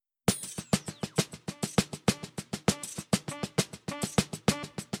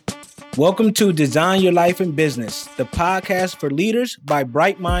Welcome to Design Your Life in Business, the podcast for leaders by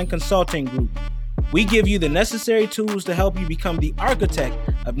Bright Mind Consulting Group. We give you the necessary tools to help you become the architect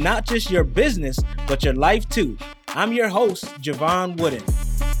of not just your business, but your life too. I'm your host, Javon Wooden.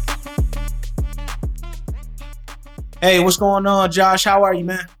 Hey, what's going on, Josh? How are you,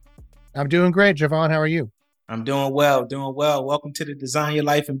 man? I'm doing great, Javon. How are you? I'm doing well. Welcome to the Design Your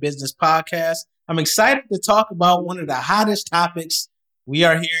Life in Business podcast. I'm excited to talk about one of the hottest topics. We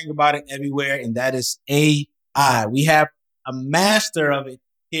are hearing about it everywhere, and that is AI. We have a master of it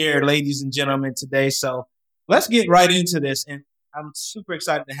here, ladies and gentlemen, today. So let's get right into this, and I'm super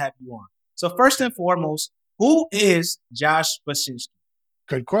excited to have you on. So first and foremost, who is Josh Bachynski?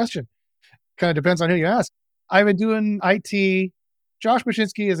 Good question. Kind of depends on who you ask. I've been doing IT. Josh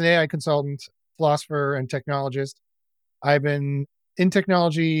Bachynski is an AI consultant, philosopher, and technologist. I've been in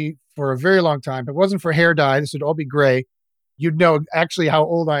technology for a very long time. If it wasn't for hair dye, this would all be gray. You'd know actually how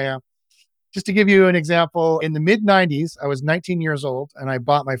old I am. Just to give you an example, in the mid-90s, I was 19 years old, and I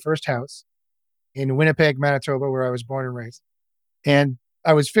bought my first house in Winnipeg, Manitoba, where I was born and raised. And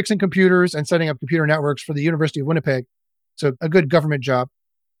I was fixing computers and setting up computer networks for the University of Winnipeg. So a good government job.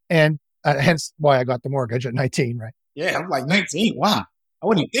 And hence why I got the mortgage at 19, right? Yeah, I'm like 19. Wow. I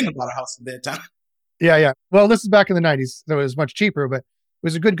wasn't even thinking about a house at that time. Yeah. Well, this is back in the 90s, so it was much cheaper, but it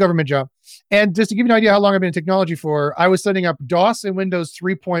was a good government job. And just to give you an idea how long I've been in technology for, I was setting up DOS and Windows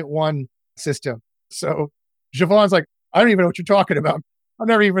 3.1 system. So Javon's like, I don't even know what you're talking about. I've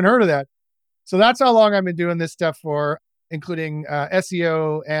never even heard of that. So that's how long I've been doing this stuff for, including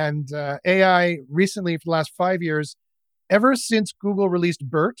SEO and AI recently for the last 5 years, ever since Google released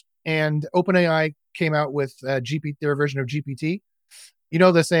BERT and OpenAI came out with their version of GPT. You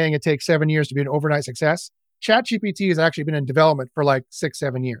know the saying, it takes 7 years to be an overnight success? ChatGPT has actually been in development for like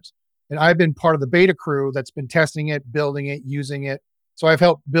 6-7 years. And I've been part of the beta crew that's been testing it, building it, using it. So I've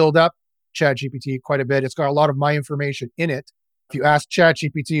helped build up ChatGPT quite a bit. It's got a lot of my information in it. If you ask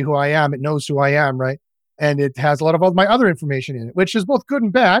ChatGPT who I am, it knows who I am, right? And it has a lot of my other information in it, which is both good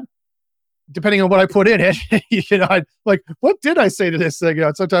and bad, depending on what I put in it. I like, what did I say to this thing?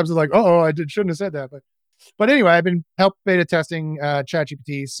 Sometimes it's like, shouldn't have said that. But anyway, I've been help beta testing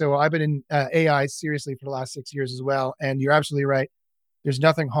ChatGPT. So I've been in AI seriously for the last 6 years as well. And you're absolutely right. There's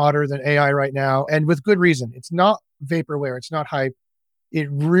nothing hotter than AI right now. And with good reason. It's not vaporware. It's not hype. It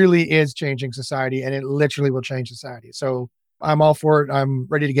really is changing society, and it literally will change society. So I'm all for it. I'm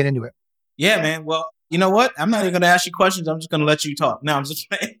ready to get into it. Yeah, man. Well, you know what? I'm not even going to ask you questions. I'm just going to let you talk. No, I'm just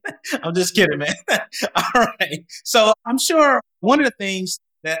playing. I'm just kidding, man. All right. So I'm sure one of the things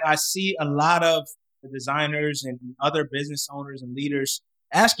that I see a lot of the designers and other business owners and leaders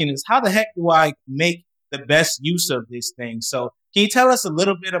asking is, how the heck do I make the best use of this thing? So can you tell us a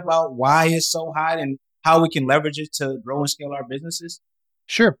little bit about why it's so hot and how we can leverage it to grow and scale our businesses?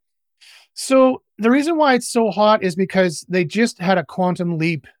 Sure. So the reason why it's so hot is because they just had a quantum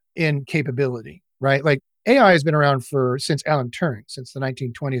leap in capability, right? Like AI has been around since Alan Turing, since the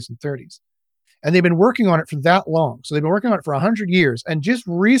 1920s and 30s. And they've been working on it for that long. So they've been working on it for 100 years. And just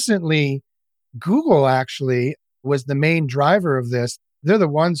recently, Google actually was the main driver of this. They're the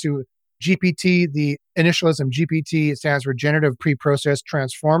ones who GPT, the initialism GPT, it stands for Generative Preprocessed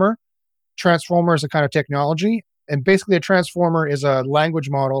Transformer. Transformer is a kind of technology. And basically a transformer is a language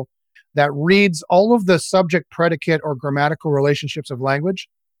model that reads all of the subject, predicate, or grammatical relationships of language,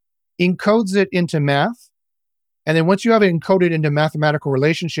 encodes it into math. And then once you have it encoded into mathematical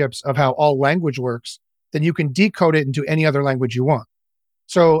relationships of how all language works, then you can decode it into any other language you want.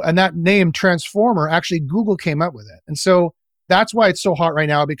 So, and that name transformer, actually Google came up with it. And so that's why it's so hot right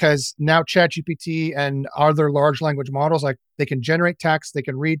now, because now ChatGPT and other large language models, like they can generate text, they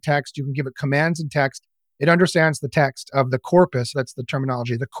can read text, you can give it commands in text. It understands the text of the corpus, that's the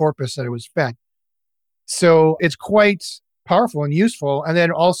terminology, the corpus that it was fed. So it's quite powerful and useful. And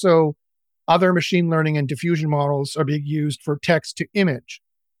then also other machine learning and diffusion models are being used for text to image.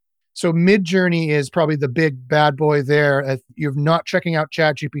 So Midjourney is probably the big bad boy there. If you're not checking out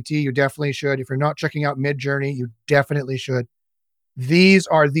ChatGPT, you definitely should. If you're not checking out Midjourney, you definitely should. These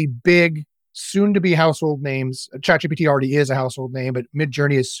are the big, soon-to-be household names. ChatGPT already is a household name, but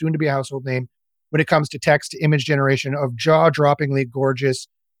Midjourney is soon to be a household name when it comes to text to image generation of jaw-droppingly gorgeous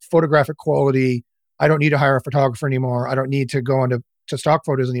photographic quality. I don't need to hire a photographer anymore. I don't need to go into stock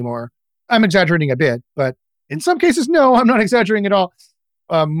photos anymore. I'm exaggerating a bit, but in some cases, no, I'm not exaggerating at all.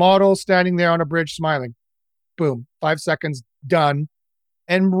 A model standing there on a bridge smiling. Boom, 5 seconds, done.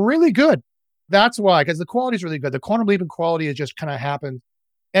 And really good. That's why, because the quality is really good. The quantum leap in quality has just kind of happened.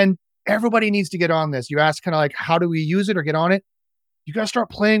 And everybody needs to get on this. You ask kind of like, how do we use it or get on it? You got to start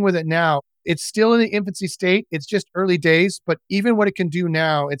playing with it now. It's still in the infancy state. It's just early days, but even what it can do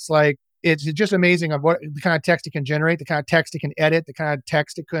now, it's just amazing of what the kind of text it can generate, the kind of text it can edit, the kind of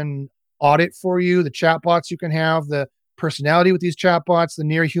text it can audit for you, the chatbots you can have, the personality with these chatbots, the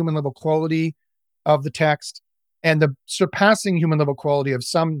near human level quality of the text, and the surpassing human level quality of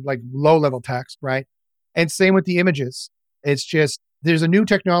some like low level text, right? And same with the images. It's just, there's a new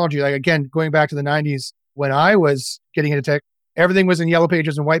technology. Like again, going back to the 90s when I was getting into tech, everything was in yellow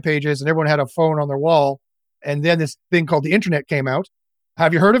pages and white pages and everyone had a phone on their wall. And then this thing called the internet came out.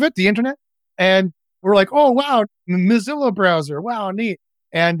 Have you heard of it? The internet? And we're like, oh, wow, Mozilla browser. Wow, neat.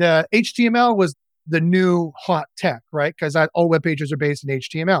 And HTML was the new hot tech, right? Because all web pages are based in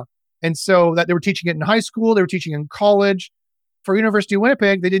HTML. And so that they were teaching it in high school, they were teaching it in college. For University of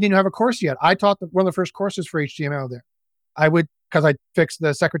Winnipeg, they didn't even have a course yet. I taught one of the first courses for HTML there. Because I fixed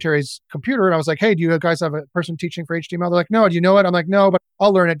the secretary's computer and I was like, hey, do you guys have a person teaching for HTML? They're like, no, do you know it? I'm like, no, but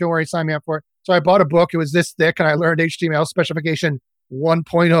I'll learn it. Don't worry, sign me up for it. So I bought a book. It was this thick and I learned HTML specification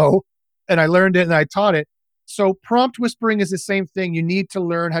 1.0 and I learned it and I taught it. So prompt whispering is the same thing. You need to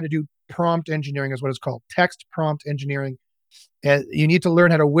learn how to do prompt engineering is what it's called, text prompt engineering. And you need to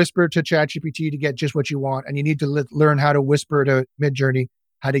learn how to whisper to ChatGPT to get just what you want. And you need to learn how to whisper to Midjourney,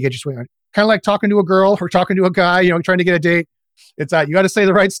 how to get just what you want. Kind of like talking to a girl or talking to a guy, trying to get a date. It's that you got to say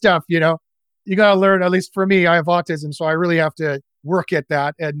the right stuff, You got to learn, at least for me, I have autism. So I really have to work at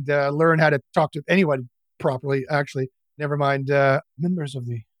that and learn how to talk to anyone properly, actually. Never mind members of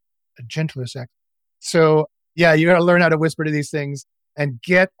the gentler sex. So yeah, you got to learn how to whisper to these things and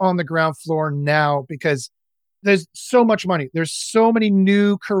get on the ground floor now because there's so much money. There's so many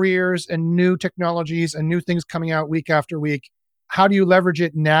new careers and new technologies and new things coming out week after week. How do you leverage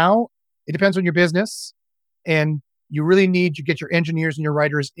it now? It depends on your business. And you really need to get your engineers and your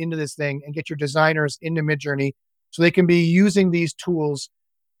writers into this thing and get your designers into Midjourney so they can be using these tools.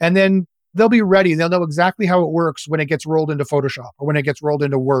 And then they'll be ready. They'll know exactly how it works when it gets rolled into Photoshop or when it gets rolled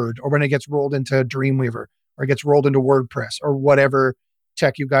into Word or when it gets rolled into Dreamweaver or it gets rolled into WordPress or whatever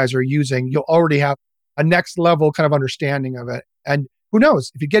tech you guys are using. You'll already have a next level kind of understanding of it. And who knows,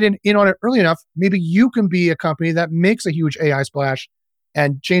 if you get in on it early enough, maybe you can be a company that makes a huge AI splash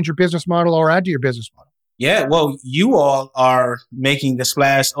and change your business model or add to your business model. Yeah, well, you all are making the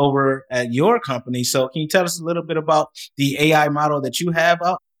splash over at your company. So can you tell us a little bit about the AI model that you have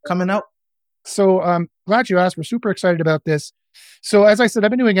coming out? So glad you asked. We're super excited about this. So as I said,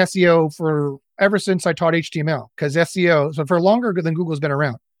 I've been doing SEO for ever since I taught HTML because SEO, so for longer than Google's been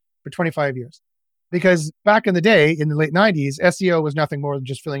around, for 25 years. Because back in the day, in the late 90s, SEO was nothing more than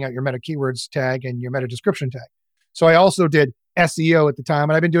just filling out your meta keywords tag and your meta description tag. So I also did SEO at the time,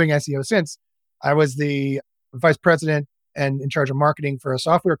 and I've been doing SEO since. I was the vice president and in charge of marketing for a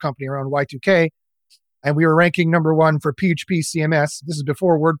software company around Y2K, and we were ranking number one for PHP CMS. This is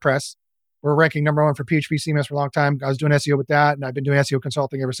before WordPress. We're ranking number one for PHP CMS for a long time. I was doing SEO with that, and I've been doing SEO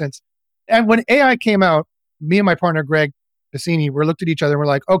consulting ever since. And when AI came out, me and my partner, Greg Bachynski, we looked at each other and we're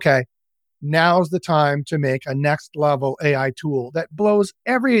like, okay, now's the time to make a next level AI tool that blows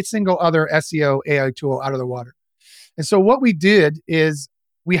every single other SEO AI tool out of the water. And so what we did is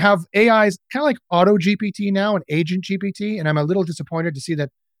we have AIs kind of like Auto GPT now and Agent GPT. And I'm a little disappointed to see that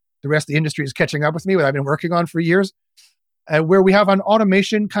the rest of the industry is catching up with me, what I've been working on for years, where we have an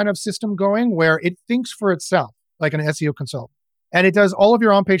automation kind of system going where it thinks for itself like an SEO consultant. And it does all of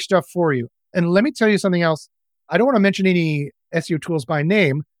your on-page stuff for you. And let me tell you something else. I don't want to mention any SEO tools by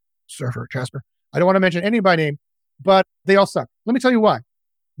name, Surfer, Jasper. I don't want to mention any by name, but they all suck. Let me tell you why.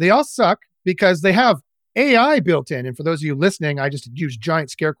 They all suck because they have AI built in. And for those of you listening, I just use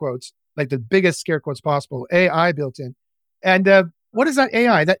giant scare quotes, like the biggest scare quotes possible, AI built in. And what is that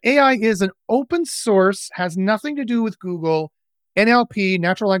AI? That AI is an open source, has nothing to do with Google, NLP,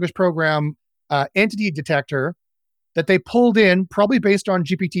 natural language program, entity detector that they pulled in, probably based on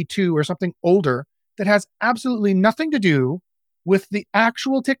GPT-2 or something older, that has absolutely nothing to do with the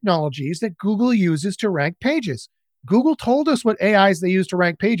actual technologies that Google uses to rank pages. Google told us what AIs they use to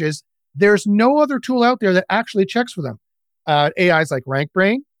rank pages. There's no other tool out there that actually checks for them. AIs like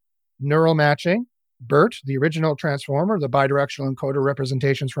RankBrain, Neural Matching, BERT, the original Transformer, the bidirectional encoder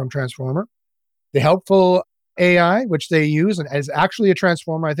representations from Transformer, the Helpful AI, which they use and is actually a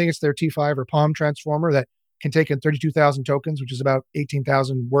transformer. I think it's their T5 or POM transformer that can take in 32,000 tokens, which is about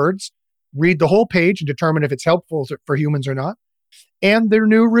 18,000 words, read the whole page and determine if it's helpful for humans or not. And their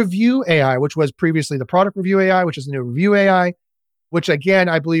new Review AI, which was previously the Product Review AI, which is the new Review AI, which again,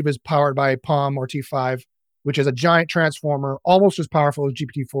 I believe is powered by POM or T5, which is a giant transformer, almost as powerful as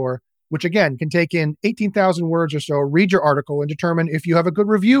GPT-4, which again, can take in 18,000 words or so, read your article and determine if you have a good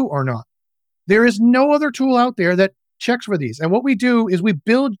review or not. There is no other tool out there that checks for these. And what we do is we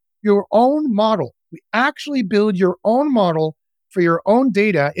build your own model. We actually build your own model for your own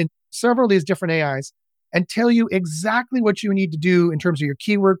data in several of these different AIs and tell you exactly what you need to do in terms of your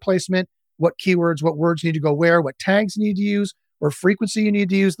keyword placement, what keywords, what words need to go where, what tags you need to use, or frequency you need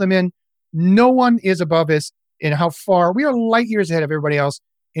to use them in. No one is above us in how far we are light years ahead of everybody else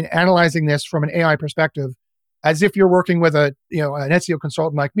in analyzing this from an AI perspective, as if you're working with an SEO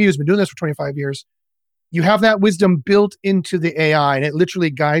consultant like me who's been doing this for 25 years. You have that wisdom built into the AI, and it literally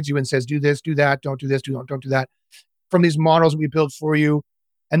guides you and says, do this, do that, don't do this, don't do that, from these models that we build for you.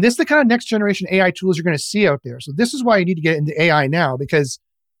 And this is the kind of next generation AI tools you're going to see out there. So this is why you need to get into AI now, because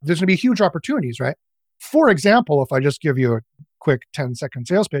there's going to be huge opportunities, right? For example, if I just give you a quick 10-second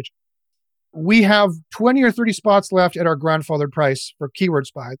sales pitch, we have 20 or 30 spots left at our grandfathered price for Keyword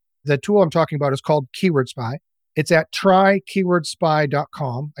Spy. The tool I'm talking about is called Keyword Spy. It's at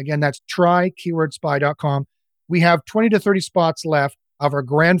trykeywordspy.com. Again, that's trykeywordspy.com. We have 20 to 30 spots left of our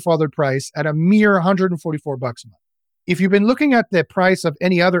grandfathered price at a mere $144 a month. If you've been looking at the price of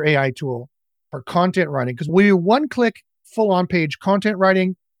any other AI tool for content writing, because we do one-click full on-page content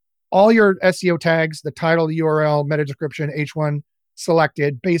writing, all your SEO tags, the title, the URL, meta description, H1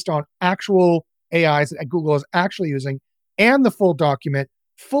 selected based on actual AIs that Google is actually using, and the full document,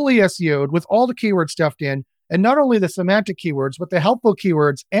 fully SEO'd with all the keywords stuffed in, and not only the semantic keywords, but the helpful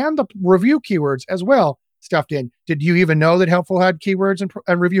keywords and the review keywords as well stuffed in. Did you even know that helpful had keywords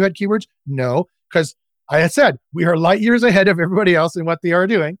and review had keywords? No, because I had said we are light years ahead of everybody else in what they are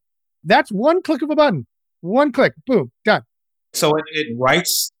doing. That's one click of a button. One click, boom, done. So it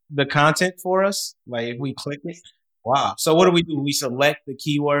writes the content for us? Like if we click it? Wow. So what do? We select the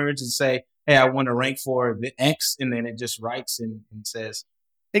keywords and say, hey, I want to rank for the X, and then it just writes and says.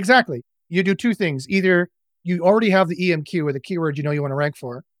 Exactly. You do two things. Either you already have the EMQ or the keyword you want to rank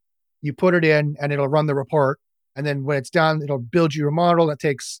for. You put it in and it'll run the report. And then when it's done, it'll build you a model that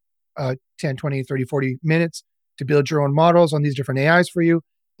takes 10, 20, 30, 40 minutes to build your own models on these different AIs for you.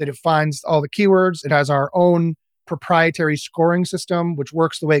 That it finds all the keywords. It has our own proprietary scoring system, which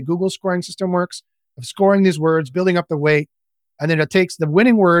works the way Google's scoring system works, of scoring these words, building up the weight. And then it takes the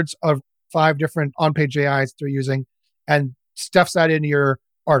winning words of 5 different on-page AIs they're using and stuffs that into your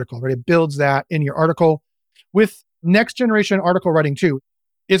article, right? It builds that in your article. With next generation article writing too,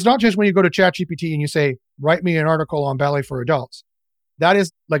 it's not just when you go to ChatGPT and you say, write me an article on ballet for adults. That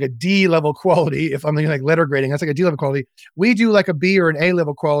is like a D level quality. If I'm like letter grading, that's like a D level quality. We do like a B or an A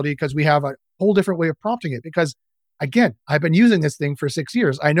level quality because we have a whole different way of prompting it. Because again, I've been using this thing for 6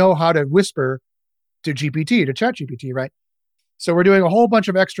 years. I know how to whisper to GPT, to ChatGPT, right? So we're doing a whole bunch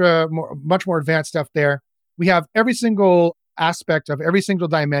of extra, much more advanced stuff there. We have every single aspect of every single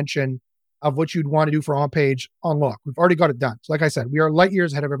dimension of what you'd want to do for on-page on lock. We've already got it done. So like I said, we are light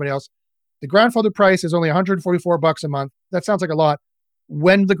years ahead of everybody else. The grandfather price is only $144 a month. That sounds like a lot.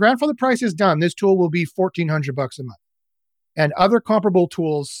 When the grandfather price is done, this tool will be $1,400 a month. And other comparable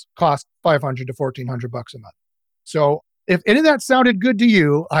tools cost $500 to $1,400 a month. So if any of that sounded good to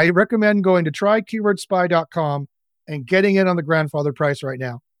you, I recommend going to trykeywordspy.com and getting in on the grandfather price right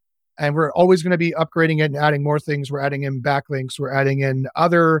now. And we're always going to be upgrading it and adding more things. We're adding in backlinks. We're adding in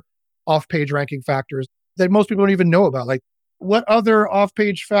other off-page ranking factors that most people don't even know about. Like, what other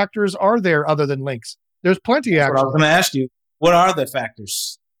off-page factors are there other than links? There's plenty, That's actually. what I was going to ask you. What are the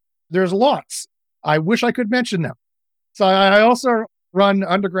factors? There's lots. I wish I could mention them. So I also run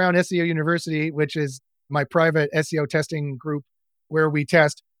Underground SEO University, which is my private SEO testing group where we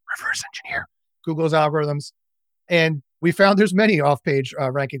test, reverse engineer Google's algorithms. And we found there's many off-page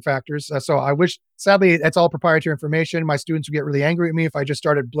ranking factors. So I wish, sadly, it's all proprietary information. My students would get really angry at me if I just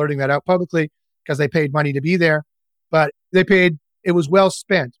started blurting that out publicly because they paid money to be there. But it was well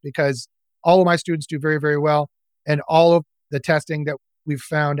spent because all of my students do very, very well. And all of the testing that we've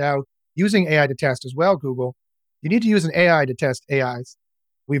found out using AI to test as well, Google, you need to use an AI to test AIs.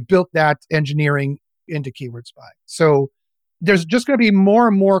 We've built that engineering into Keyword Spy. So there's just going to be more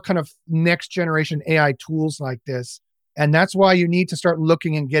and more kind of next generation AI tools like this. And that's why you need to start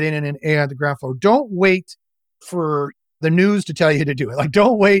looking and getting in an AI on the ground floor. Don't wait for the news to tell you to do it. Like,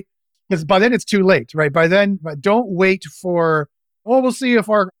 don't wait, because by then it's too late, right? Don't wait for, we'll see if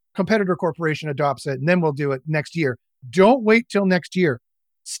our competitor corporation adopts it and then we'll do it next year. Don't wait till next year.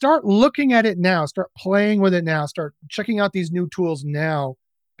 Start looking at it now. Start playing with it now. Start checking out these new tools now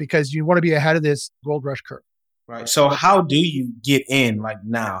because you want to be ahead of this gold rush curve. Right. So how do you get in like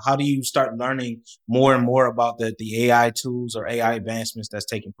now? How do you start learning more and more about the AI tools or AI advancements that's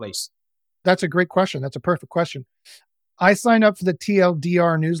taking place? That's a great question. That's a perfect question. I signed up for the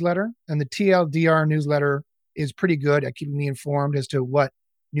TLDR newsletter, and the TLDR newsletter is pretty good at keeping me informed as to what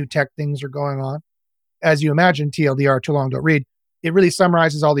new tech things are going on. As you imagine, TLDR, too long, don't read. It really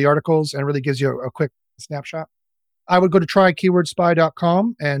summarizes all the articles and really gives you a quick snapshot. I would go to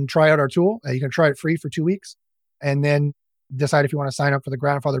trykeywordsspy.com and try out our tool. You can try it free for 2 weeks and then decide if you want to sign up for the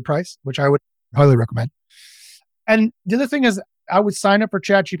grandfathered price, which I would highly recommend. And the other thing is I would sign up for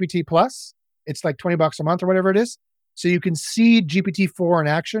ChatGPT Plus. It's like $20 a month or whatever it is. So you can see GPT-4 in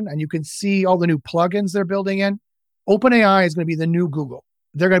action and you can see all the new plugins they're building in. OpenAI is going to be the new Google.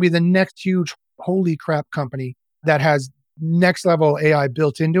 They're going to be the next huge holy crap company that has next level AI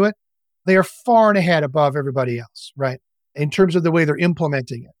built into it. They are far and ahead above everybody else, right? In terms of the way they're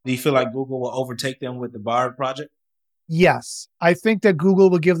implementing it. Do you feel like Google will overtake them with the Bard project? Yes. I think that Google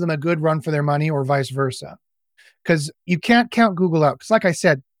will give them a good run for their money or vice versa. Because you can't count Google out. Because like I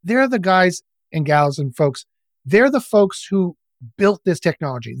said, they're the guys and gals and folks. They're the folks who built this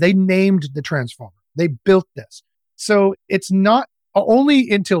technology. They named the transformer. They built this. So it's not only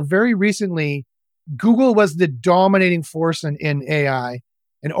until very recently, Google was the dominating force in AI.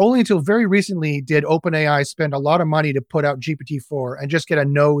 And only until very recently did OpenAI spend a lot of money to put out GPT-4 and just get a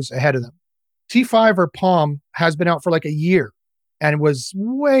nose ahead of them. T5 or PaLM has been out for like a year and was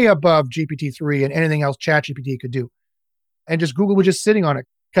way above GPT-3 and anything else ChatGPT could do. And just Google was just sitting on it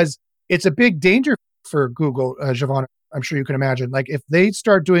because it's a big danger for Google, Siobhan. I'm sure you can imagine. Like if they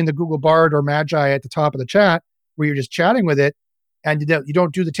start doing the Google Bard or Magi at the top of the chat, where you're just chatting with it and you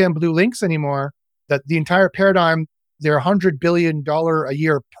don't do the 10 blue links anymore, that the entire paradigm, their $100 billion a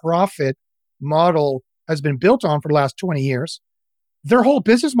year profit model has been built on for the last 20 years. Their whole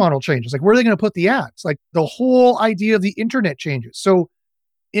business model changes. Like, where are they going to put the ads? Like, the whole idea of the internet changes. So,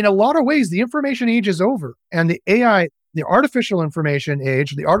 in a lot of ways, the information age is over. And the AI, the artificial information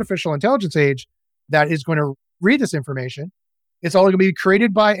age, the artificial intelligence age that is going to read this information, it's all going to be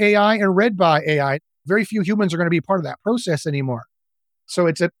created by AI and read by AI. Very few humans are going to be part of that process anymore. So,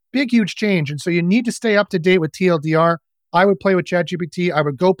 it's a big, huge change. And so, you need to stay up to date with TLDR. I would play with ChatGPT. I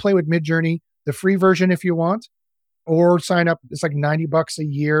would go play with Midjourney, the free version if you want. Or sign up. It's like $90 a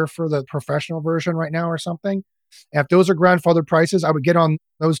year for the professional version right now or something. If those are grandfathered prices, I would get on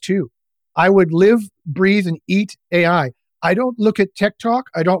those too. I would live, breathe, and eat AI. I don't look at TikTok.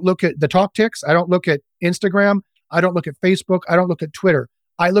 I don't look at the Talk Ticks. I don't look at Instagram. I don't look at Facebook. I don't look at Twitter.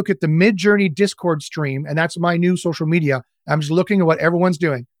 I look at the Midjourney Discord stream, and that's my new social media. I'm just looking at what everyone's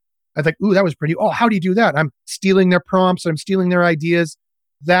doing. I think, ooh, that was pretty. Oh, how do you do that? I'm stealing their prompts. I'm stealing their ideas.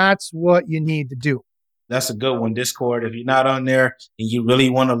 That's what you need to do. That's a good one, Discord. If you're not on there and you really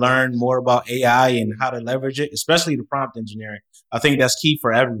want to learn more about AI and how to leverage it, especially the prompt engineering, I think that's key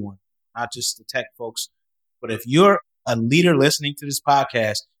for everyone, not just the tech folks. But if you're a leader listening to this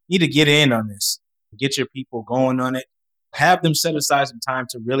podcast, you need to get in on this, get your people going on it, have them set aside some time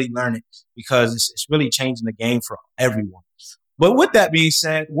to really learn it because it's really changing the game for everyone. But with that being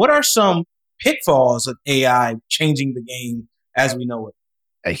said, what are some pitfalls of AI changing the game as we know it?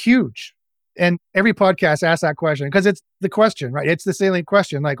 A huge. And every podcast asks that question because it's the question, right? It's the salient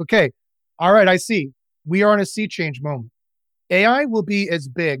question. Like, okay, all right, I see. We are in a sea change moment. AI will be as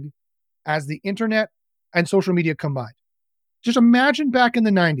big as the internet and social media combined. Just imagine back in the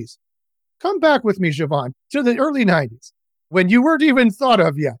 90s. Come back with me, Siobhan, to the early 90s when you weren't even thought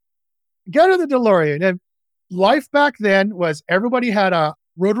of yet. Get in the DeLorean. And life back then was everybody had a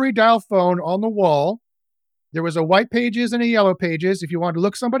rotary dial phone on the wall. There was a white pages and a yellow pages. If you wanted to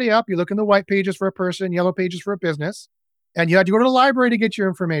look somebody up, you look in the white pages for a person, yellow pages for a business. And you had to go to the library to get your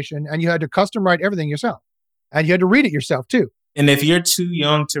information. And you had to custom write everything yourself. And you had to read it yourself too. And if you're too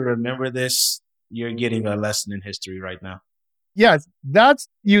young to remember this, you're getting a lesson in history right now. Yes, that's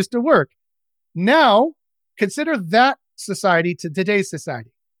used to work. Now, consider that society to today's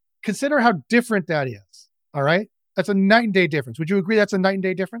society. Consider how different that is. All right? That's a night and day difference. Would you agree that's a night and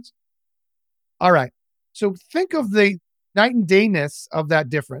day difference? All right. So think of the night and dayness of that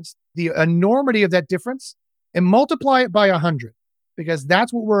difference, the enormity of that difference, and multiply it by 100, because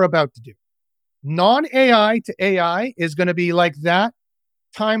that's what we're about to do. Non-AI to AI is going to be like that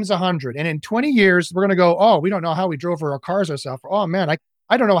times 100. And in 20 years, we're going to go, oh, we don't know how we drove our cars ourselves. Oh, man,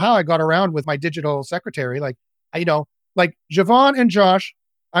 I don't know how I got around with my digital secretary. Like Siobhan and Josh,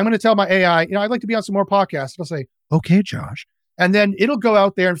 I'm going to tell my AI, I'd like to be on some more podcasts. It'll say, okay, Josh. And then it'll go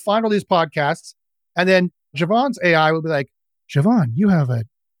out there and find all these podcasts. And then Siobhan's AI will be like, Siobhan, you have a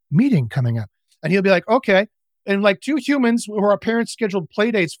meeting coming up. And he'll be like, okay. And like two humans who our parents scheduled play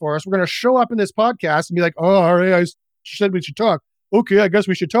dates for us, we're going to show up in this podcast and be like, oh, our AI said we should talk. Okay, I guess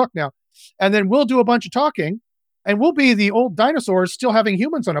we should talk now. And then we'll do a bunch of talking and we'll be the old dinosaurs still having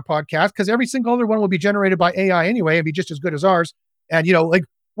humans on a podcast because every single other one will be generated by AI anyway and be just as good as ours. And,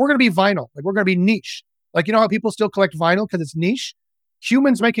 we're going to be vinyl. Like, we're going to be niche. Like, how people still collect vinyl because it's niche?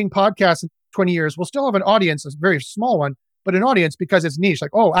 Humans making podcasts in 20 years will still have an audience, a very small one, but an audience because it's niche.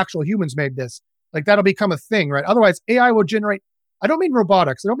 Like, oh, actual humans made this. Like that'll become a thing, right? Otherwise, AI will generate. I don't mean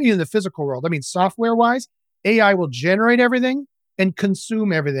robotics. I don't mean in the physical world. I mean software wise, AI will generate everything and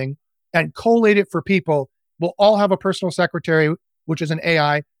consume everything and collate it for people. We'll all have a personal secretary, which is an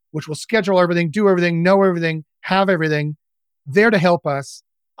AI, which will schedule everything, do everything, know everything, have everything there to help us.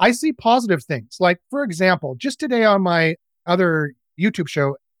 I see positive things. Like, for example, just today on my other YouTube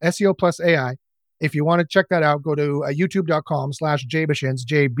show, SEO Plus AI, if you want to check that out, go to youtube.com/jbachins,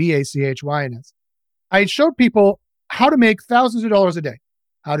 JBACHYNS. I showed people how to make thousands of dollars a day.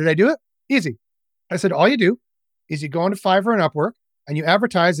 How did I do it? Easy. I said, all you do is you go into Fiverr and Upwork and you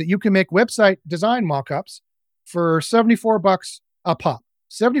advertise that you can make website design mockups for $74 a pop.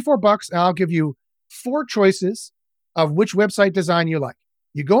 $74, and I'll give you 4 choices of which website design you like.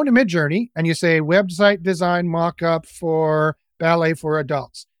 You go into Midjourney and you say website design mockup for ballet for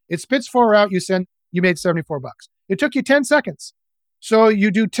adults. It spits 4 out. You made $74. It took you 10 seconds. So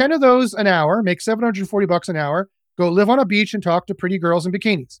you do 10 of those an hour, make $740 an hour, go live on a beach and talk to pretty girls in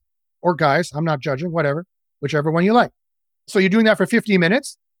bikinis or guys. I'm not judging, whatever, whichever one you like. So you're doing that for 50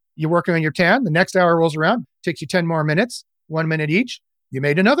 minutes. You're working on your 10. The next hour rolls around, takes you 10 more minutes, 1 minute each. You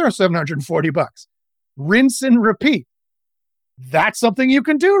made another $740. Rinse and repeat. That's something you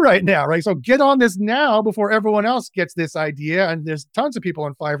can do right now, right? So get on this now before everyone else gets this idea. And there's tons of people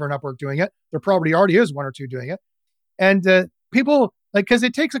on Fiverr and Upwork doing it. There probably already is 1 or 2 doing it. And people, like, because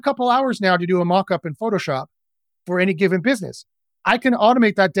it takes a couple hours now to do a mock-up in Photoshop for any given business. I can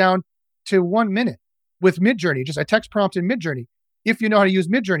automate that down to 1 minute with Midjourney, just a text prompt in Midjourney, if you know how to use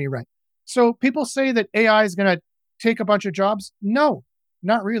Midjourney right. So people say that AI is going to take a bunch of jobs. No,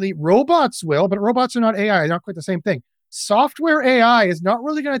 not really. Robots will, but robots are not AI. They're not quite the same thing. Software AI is not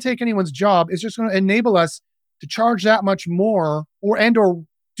really going to take anyone's job. It's just going to enable us to charge that much more or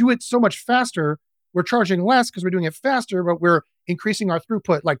do it so much faster. We're charging less because we're doing it faster, but we're increasing our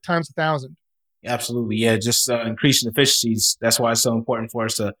throughput like times 1,000. Absolutely. Yeah. Just increasing efficiencies. That's why it's so important for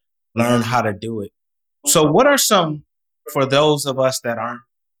us to learn how to do it. So what are for those of us that aren't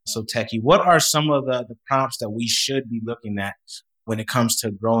so techie, what are some of the prompts that we should be looking at when it comes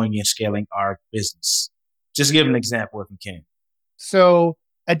to growing and scaling our business? Just give an example if you can. So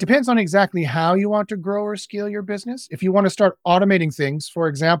it depends on exactly how you want to grow or scale your business. If you want to start automating things, for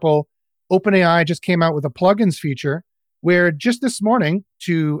example, OpenAI just came out with a plugins feature where just this morning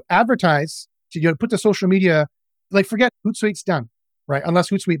to advertise, to put the social media, like forget Hootsuite's done, right? Unless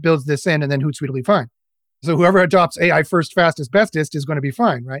Hootsuite builds this in and then Hootsuite will be fine. So whoever adopts AI first, fastest, bestest is going to be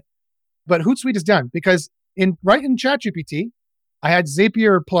fine, right? But Hootsuite is done because right in ChatGPT, I had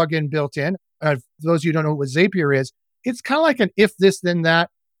Zapier plugin built in. For those of you who don't know what Zapier is, it's kind of like an if this, then that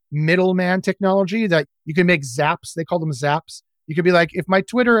middleman technology that you can make zaps. They call them zaps. You could be like, if my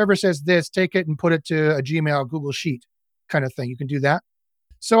Twitter ever says this, take it and put it to a Gmail, Google Sheet kind of thing. You can do that.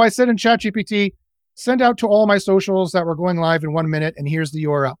 So I said in ChatGPT, send out to all my socials that were going live in 1 minute, and here's the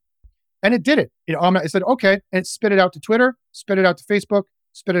URL. And it did it. It said, okay. And it spit it out to Twitter, spit it out to Facebook,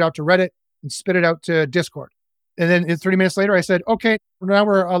 spit it out to Reddit, and spit it out to Discord. And then 30 minutes later, I said, okay, now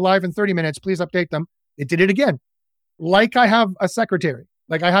we're live in 30 minutes. Please update them. It did it again. Like I have a secretary.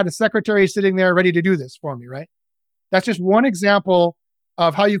 Like I had a secretary sitting there ready to do this for me, right? That's just one example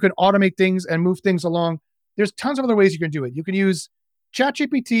of how you can automate things and move things along. There's tons of other ways you can do it. You can use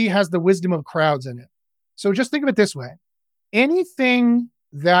ChatGPT has the wisdom of crowds in it. So just think of it this way. Anything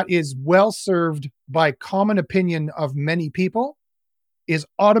that is well served by common opinion of many people is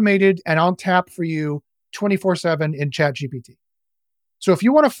automated and on tap for you 24/7 in ChatGPT. So if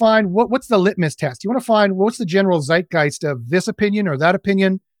you want to find what's the litmus test, you want to find what's the general zeitgeist of this opinion or that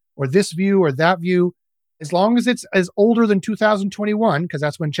opinion or this view or that view, as long as it's as older than 2021, because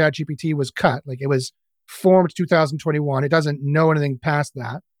that's when ChatGPT was cut, like it was formed 2021. It doesn't know anything past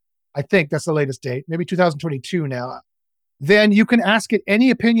that. I think that's the latest date, maybe 2022 now. Then you can ask it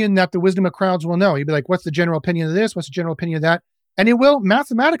any opinion that the wisdom of crowds will know. You'd be like, what's the general opinion of this? What's the general opinion of that? And it will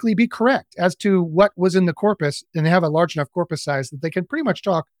mathematically be correct as to what was in the corpus. And they have a large enough corpus size that they can pretty much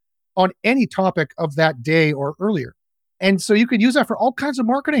talk on any topic of that day or earlier. And so you can use that for all kinds of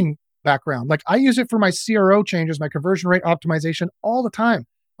marketing background. Like I use it for my CRO changes, my conversion rate optimization all the time.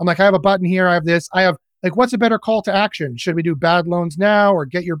 I'm like, I have a button here. I have this. I have like, what's a better call to action? Should we do bad loans now or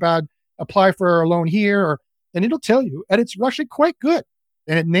apply for a loan here? And it'll tell you, and it's actually quite good.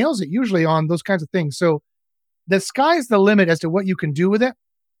 And it nails it usually on those kinds of things. So the sky's the limit as to what you can do with it.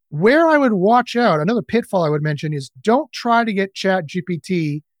 Where I would watch out, another pitfall I would mention is don't try to get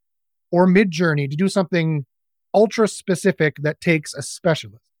ChatGPT or Midjourney to do something ultra specific that takes a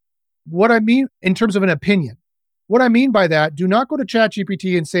specialist. What I mean in terms of an opinion, what I mean by that, do not go to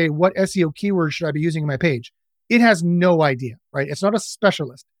ChatGPT and say, what SEO keywords should I be using in my page? It has no idea, right? It's not a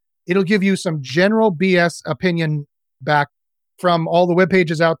specialist. It'll give you some general BS opinion back from all the web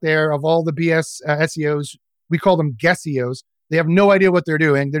pages out there of all the BS SEOs. We call them guesseos. They have no idea what they're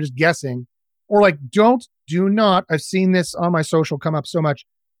doing. They're just guessing. Or like, do not, I've seen this on my social come up so much.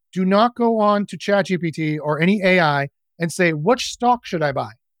 Do not go on to ChatGPT or any AI and say, which stock should I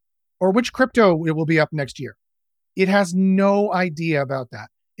buy? Or which crypto it will be up next year. It has no idea about that.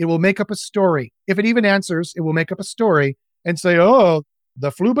 It will make up a story. If it even answers, it will make up a story and say, oh,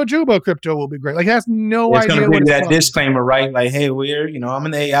 the Fluba Juba crypto will be great. Like, it has no It's going to idea give what you it's that talking about. disclaimer, right? Like, hey, I'm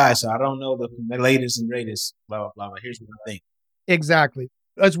an AI, so I don't know the latest and greatest, blah, blah, blah. But here's what I think. Exactly.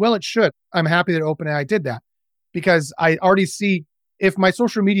 As well it should. I'm happy that OpenAI did that because I already see if my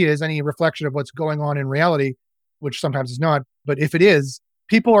social media is any reflection of what's going on in reality, which sometimes is not, but if it is,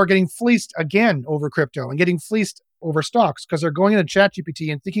 people are getting fleeced again over crypto and getting fleeced over stocks because they're going into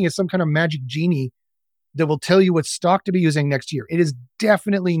ChatGPT and thinking it's some kind of magic genie that will tell you what stock to be using next year. It is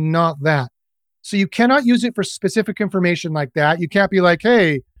definitely not that. So you cannot use it for specific information like that. You can't be like,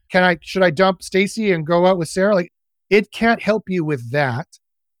 hey, should I dump Stacy and go out with Sarah? Like, it can't help you with that.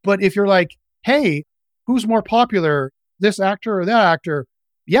 But if you're like, hey, who's more popular, this actor or that actor?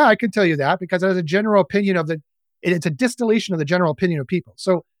 Yeah, I can tell you that because there's a general opinion it's a distillation of the general opinion of people.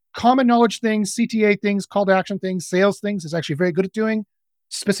 So common knowledge things, CTA things, call to action things, sales things is actually very good at doing.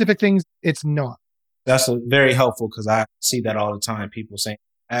 Specific things, it's not. That's very helpful because I see that all the time. People saying,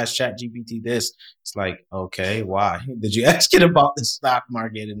 ask ChatGPT this. It's like, okay, why? Did you ask it about the stock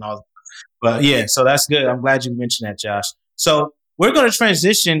market and all? But yeah, so that's good. I'm glad you mentioned that, Josh. So we're going to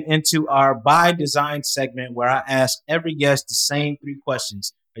transition into our by design segment where I ask every guest the same 3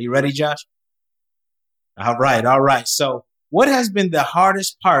 questions. Are you ready, Josh? All right. All right. So what has been the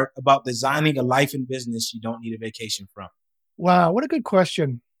hardest part about designing a life and business you don't need a vacation from? Wow, what a good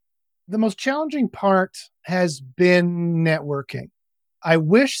question. The most challenging part has been networking. I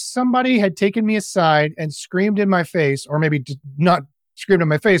wish somebody had taken me aside and screamed in my face, or maybe not screamed in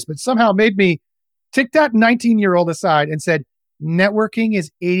my face, but somehow made me take that 19-year-old aside and said, networking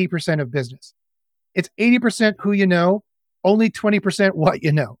is 80% of business. It's 80% who you know, only 20% what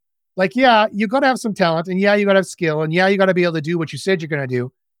you know. Like, yeah, you got to have some talent, and yeah, you got to have skill, and yeah, you got to be able to do what you said you're going to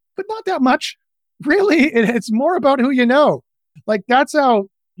do, but not that much. Really, it's more about who you know. Like, that's how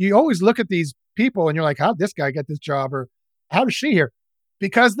you always look at these people and you're like, how'd this guy get this job? Or how does she here?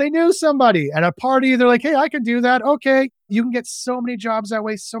 Because they knew somebody at a party. They're like, hey, I can do that. Okay. You can get so many jobs that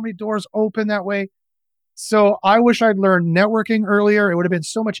way, so many doors open that way. So I wish I'd learned networking earlier. It would have been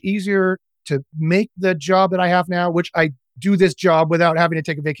so much easier to make the job that I have now, which I do this job without having to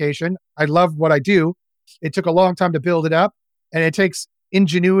take a vacation. I love what I do. It took a long time to build it up, and it takes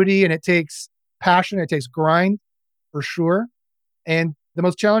ingenuity and it takes passion. It takes grind for sure. And the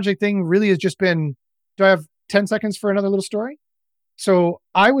most challenging thing really has just been, do I have 10 seconds for another little story? So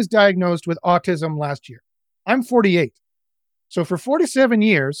I was diagnosed with autism last year. I'm 48. So for 47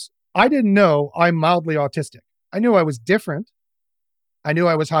 years, I didn't know I'm mildly autistic. I knew I was different. I knew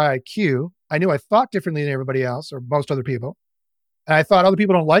I was high IQ. I knew I thought differently than everybody else or most other people. And I thought other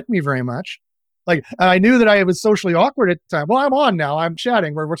people don't like me very much. Like, and I knew that I was socially awkward at the time. Well, I'm on now. I'm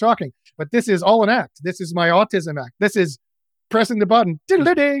chatting. We're talking. But this is all an act. This is my autism act. This is pressing the button.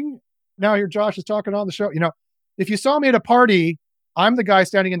 Diddle-ding. Now here Josh is talking on the show. You know, if you saw me at a party, I'm the guy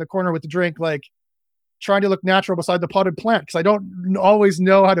standing in the corner with the drink, like trying to look natural beside the potted plant because I don't always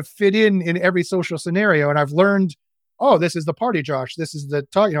know how to fit in every social scenario. And I've learned, oh, this is the party, Josh. This is the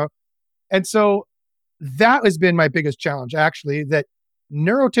talk, you know. And so that has been my biggest challenge, actually, that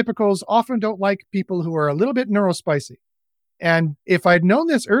neurotypicals often don't like people who are a little bit neurospicy. And if I'd known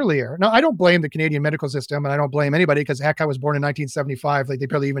this earlier, now I don't blame the Canadian medical system and I don't blame anybody because heck, I was born in 1975. Like they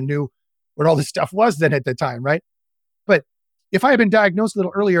probably even knew what all this stuff was then at the time, right? But if I had been diagnosed a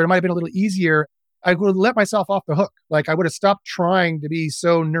little earlier, it might have been a little easier. I would have let myself off the hook. Like I would have stopped trying to be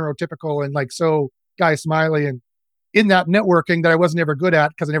so neurotypical and like so guy smiley and in that networking that I wasn't ever good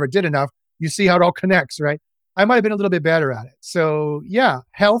at because I never did enough. You see how it all connects, right? I might have been a little bit better at it. So yeah,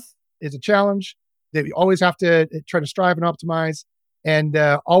 health is a challenge that you always have to try to strive and optimize. And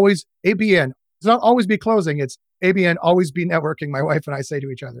always ABN. It's not always be closing. It's ABN, always be networking. My wife and I say to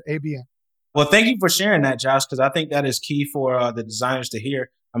each other, ABN. Well, thank you for sharing that, Josh, because I think that is key for the designers to hear.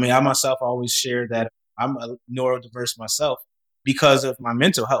 I mean, I myself always share that I'm a neurodiverse myself because of my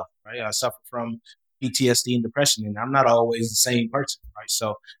mental health, right? I suffer from PTSD and depression, and I'm not always the same person, right?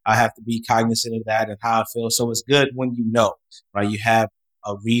 So I have to be cognizant of that and how I feel. So it's good when you know, right? You have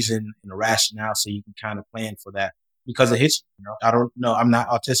a reason and a rationale so you can kind of plan for that because it hits you. You know, I don't know. I'm not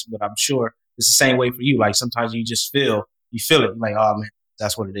autistic, but I'm sure it's the same way for you. Like sometimes you feel it like, oh man,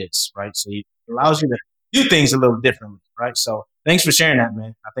 that's what it is, right? So it allows you to do things a little differently, right? So thanks for sharing that,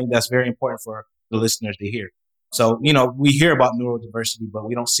 man. I think that's very important for the listeners to hear. So, we hear about neurodiversity, but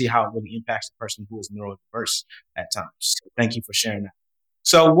we don't see how it really impacts the person who is neurodiverse at times. So thank you for sharing that.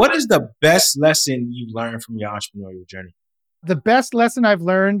 So, what is the best lesson you learned from your entrepreneurial journey? The best lesson I've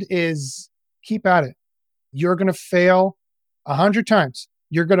learned is keep at it. You're going to fail 100 times.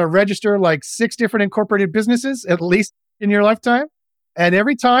 You're going to register like 6 different incorporated businesses, at least in your lifetime. And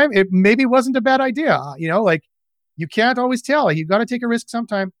every time it maybe wasn't a bad idea. Like you can't always tell. You got to take a risk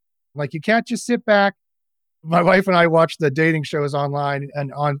sometime. Like you can't just sit back. My wife and I watch the dating shows online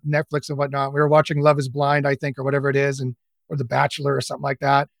and on Netflix and whatnot. We were watching Love is Blind, I think, or whatever it is, or The Bachelor or something like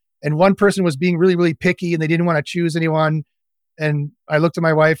that. And one person was being really, really picky and they didn't want to choose anyone. And I looked at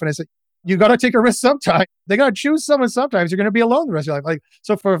my wife and I said, you got to take a risk sometime. They got to choose someone sometimes. You're going to be alone the rest of your life. Like,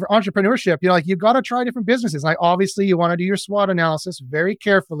 so for entrepreneurship, you got to try different businesses. Like, obviously, you want to do your SWOT analysis very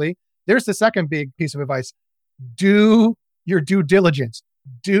carefully. There's the second big piece of advice. Do your due diligence.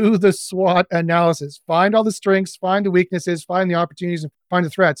 Do the SWOT analysis. Find all the strengths, find the weaknesses, find the opportunities, and find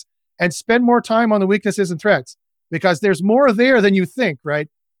the threats. And spend more time on the weaknesses and threats because there's more there than you think, right?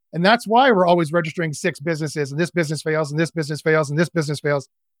 And that's why we're always registering 6 businesses and this business fails and this business fails and this business fails.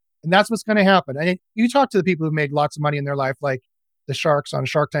 And that's what's going to happen. And you talk to the people who've made lots of money in their life, like the sharks on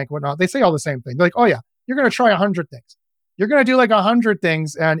Shark Tank and whatnot, they say all the same thing. They're like, oh yeah, you're going to try 100 things. You're going to do like 100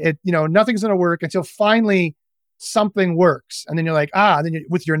 things and nothing's going to work until finally something works. And then you're like, then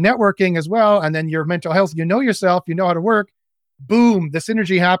with your networking as well. And then your mental health, you know yourself, you know how to work, boom, the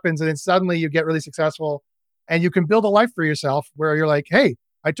synergy happens. And then suddenly you get really successful and you can build a life for yourself where you're like, hey,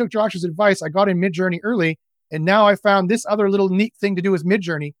 I took Josh's advice. I got in Midjourney early. And now I found this other little neat thing to do with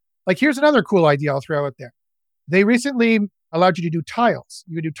Midjourney. Like, here's another cool idea I'll throw out there. They recently allowed you to do tiles.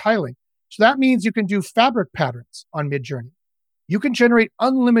 You can do tiling. So that means you can do fabric patterns on Midjourney. You can generate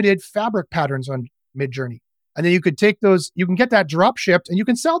unlimited fabric patterns on Midjourney. And then you could take those, you can get that drop shipped and you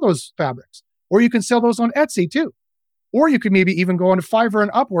can sell those fabrics. Or you can sell those on Etsy too. Or you could maybe even go on to Fiverr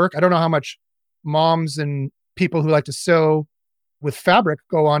and Upwork. I don't know how much moms and people who like to sew with fabric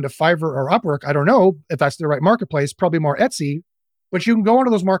go on to Fiverr or Upwork. I don't know if that's the right marketplace, probably more Etsy. But you can go onto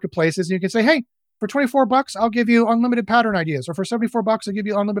those marketplaces and you can say, hey, for $24, I'll give you unlimited pattern ideas. Or for $74, I'll give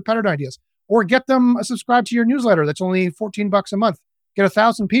you unlimited pattern ideas. Or get them subscribed to your newsletter. That's only $14 a month. Get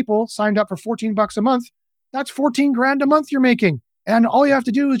 1,000 people signed up for $14 a month. That's 14 grand a month you're making. And all you have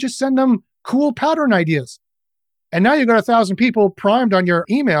to do is just send them cool pattern ideas. And now you've got 1,000 people primed on your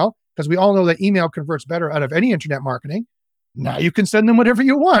email, because we all know that email converts better out of any internet marketing. Now you can send them whatever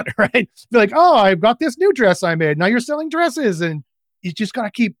you want, right? Be like, oh, I've got this new dress I made. Now you're selling dresses. And you just got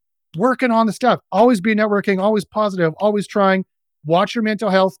to keep working on the stuff. Always be networking, always positive, always trying. Watch your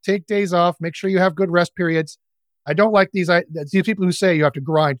mental health, take days off, make sure you have good rest periods. I don't like these people who say you have to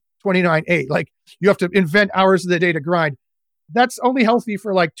grind 29/8, like you have to invent hours of the day to grind. That's only healthy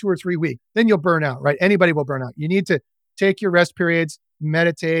for like 2 or 3 weeks. Then you'll burn out, right? Anybody will burn out. You need to take your rest periods,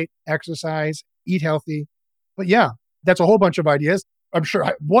 meditate, exercise, eat healthy. But yeah, that's a whole bunch of ideas. I'm sure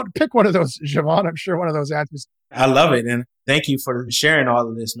pick one of those, Javon. I'm sure one of those answers. I love it. And thank you for sharing all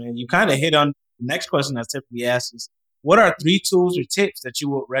of this, man. You kind of hit on the next question I typically ask is, what are 3 tools or tips that you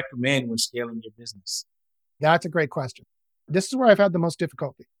would recommend when scaling your business? That's a great question. This is where I've had the most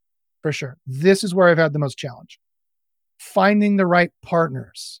difficulty, for sure. This is where I've had the most challenge. Finding the right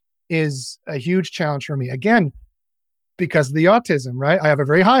partners is a huge challenge for me. Again, because of the autism, right? I have a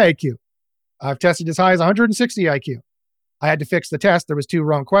very high IQ. I've tested as high as 160 IQ. I had to fix the test. There was 2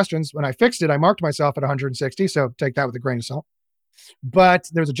 wrong questions. When I fixed it, I marked myself at 160. So take that with a grain of salt. But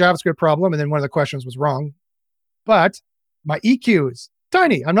there was a JavaScript problem. And then one of the questions was wrong. But my EQ is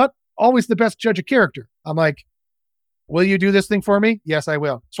tiny. I'm not always the best judge of character. I'm like, will you do this thing for me? Yes, I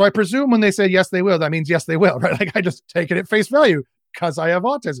will. So I presume when they say yes, they will, that means yes, they will, right? Like I just take it at face value because I have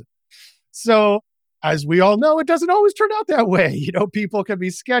autism. So as we all know, it doesn't always turn out that way. People can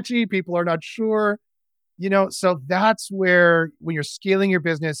be sketchy. People are not sure. So that's where when you're scaling your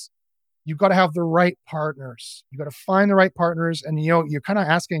business, you've got to have the right partners. You got to find the right partners. And, you're kind of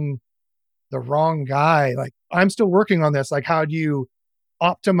asking the wrong guy. Like, I'm still working on this. Like, how do you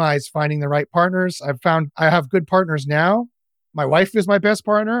optimize finding the right partners? I've found I have good partners now. My wife is my best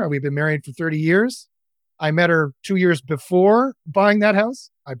partner. We've been married for 30 years. I met her 2 years before buying that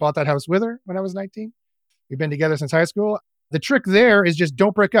house. I bought that house with her when I was 19. We've been together since high school. The trick there is just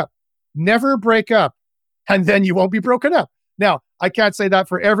don't break up. Never break up. And then you won't be broken up. Now, I can't say that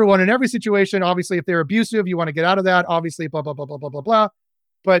for everyone in every situation. Obviously, if they're abusive, you want to get out of that. Obviously, blah, blah, blah, blah, blah, blah, blah.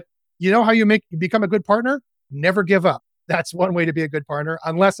 But you know how you become a good partner? Never give up. That's one way to be a good partner.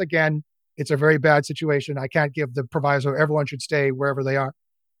 Unless, again, it's a very bad situation. I can't give the proviso everyone should stay wherever they are.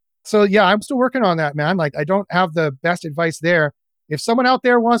 So yeah, I'm still working on that, man. Like I don't have the best advice there. If someone out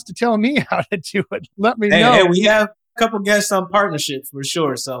there wants to tell me how to do it, let me Hey, know. we have a couple guests on partnerships for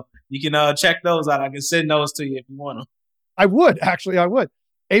sure. So you can check those out. I can send those to you if you want them. I would actually, I would.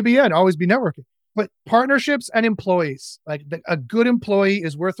 ABN, always be networking. But partnerships and employees, like a good employee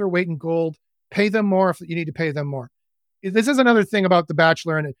is worth their weight in gold. Pay them more if you need to pay them more. This is another thing about The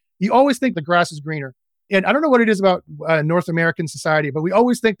Bachelor, and you always think the grass is greener. And I don't know what it is about North American society, but we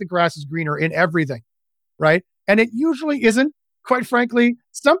always think the grass is greener in everything, right? And it usually isn't, quite frankly.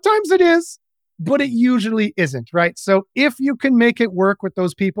 Sometimes it is, but it usually isn't, right? So if you can make it work with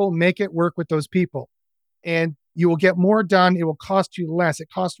those people, make it work with those people. And you will get more done. It will cost you less. It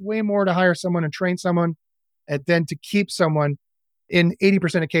costs way more to hire someone and train someone and then to keep someone in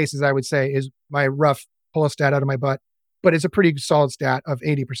 80% of cases, I would say, is my rough pull a stat out of my butt, but it's a pretty solid stat of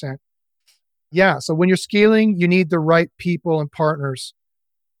 80%. Yeah. So when you're scaling, you need the right people and partners.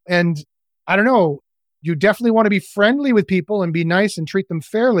 And I don't know, you definitely want to be friendly with people and be nice and treat them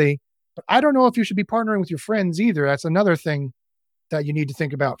fairly. But I don't know if you should be partnering with your friends either. That's another thing that you need to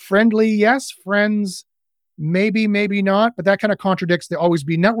think about. Friendly, yes. Friends, maybe, maybe not. But that kind of contradicts the always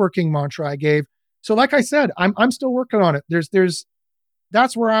be networking mantra I gave. So like I said, I'm still working on it.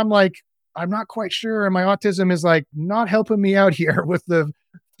 That's where I'm like, I'm not quite sure. And my autism is like not helping me out here with the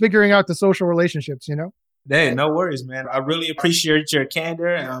figuring out the social relationships, you know? Hey, no worries, man. I really appreciate your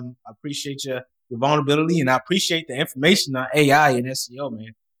candor. I appreciate your vulnerability, and I appreciate the information on AI and SEO,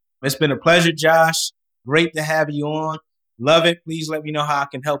 man. It's been a pleasure, Josh. Great to have you on. Love it. Please let me know how I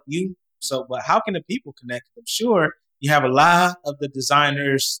can help you. So, but how can the people connect? I'm sure you have a lot of the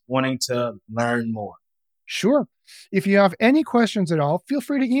designers wanting to learn more. Sure. If you have any questions at all, feel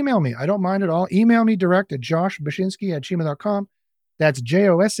free to email me. I don't mind at all. Email me direct at joshbachynski@gmail.com. That's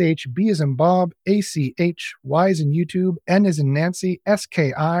JOSHB as in Bob, ACHY as in YouTube, N as in Nancy,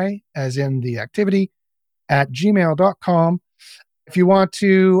 SKI as in the activity at gmail.com. If you want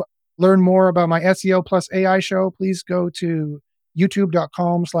to learn more about my SEO plus AI show, please go to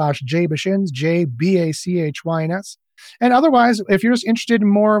youtube.com/jbachins, JBACHYNS. And otherwise, if you're just interested in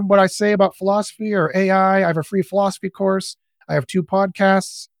more of what I say about philosophy or AI, I have a free philosophy course. I have 2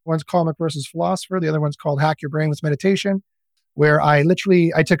 podcasts. One's called McVersus Philosopher. The other one's called Hack Your Brain with Meditation, where I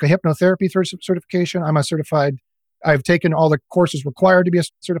took a hypnotherapy certification. I've taken all the courses required to be a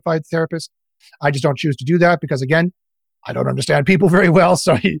certified therapist. I just don't choose to do that because, again, I don't understand people very well.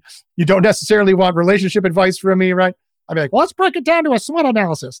 So you don't necessarily want relationship advice from me, right? I'd be like, well, let's break it down to a SWOT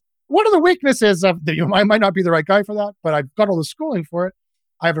analysis. What are the weaknesses of I might not be the right guy for that, but I've got all the schooling for it.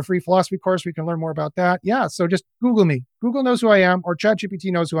 I have a free philosophy course. We can learn more about that. Yeah. So just Google me. Google knows who I am, or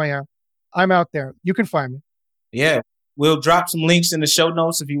ChatGPT knows who I am. I'm out there. You can find me. Yeah. We'll drop some links in the show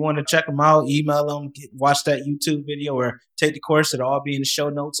notes if you want to check them out, email them, watch that YouTube video, or take the course. It'll all be in the show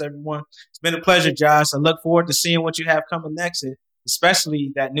notes, everyone. It's been a pleasure, Josh. I look forward to seeing what you have coming next,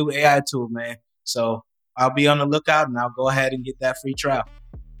 especially that new AI tool, man. So I'll be on the lookout, and I'll go ahead and get that free trial.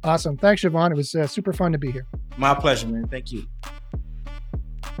 Awesome. Thanks, Siobhan. It was super fun to be here. My pleasure, man. Thank you.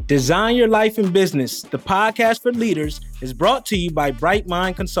 Design Your Life in Business, the podcast for leaders, is brought to you by Bright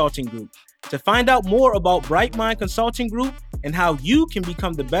Mind Consulting Group. To find out more about Bright Mind Consulting Group and how you can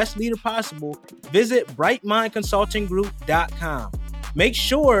become the best leader possible, visit brightmindconsultinggroup.com. Make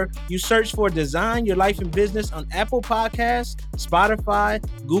sure you search for Design Your Life in Business on Apple Podcasts, Spotify,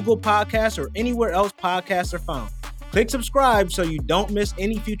 Google Podcasts, or anywhere else podcasts are found. Click subscribe so you don't miss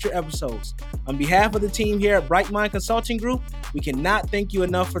any future episodes. On behalf of the team here at Bright Mind Consulting Group, we cannot thank you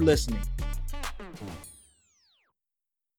enough for listening.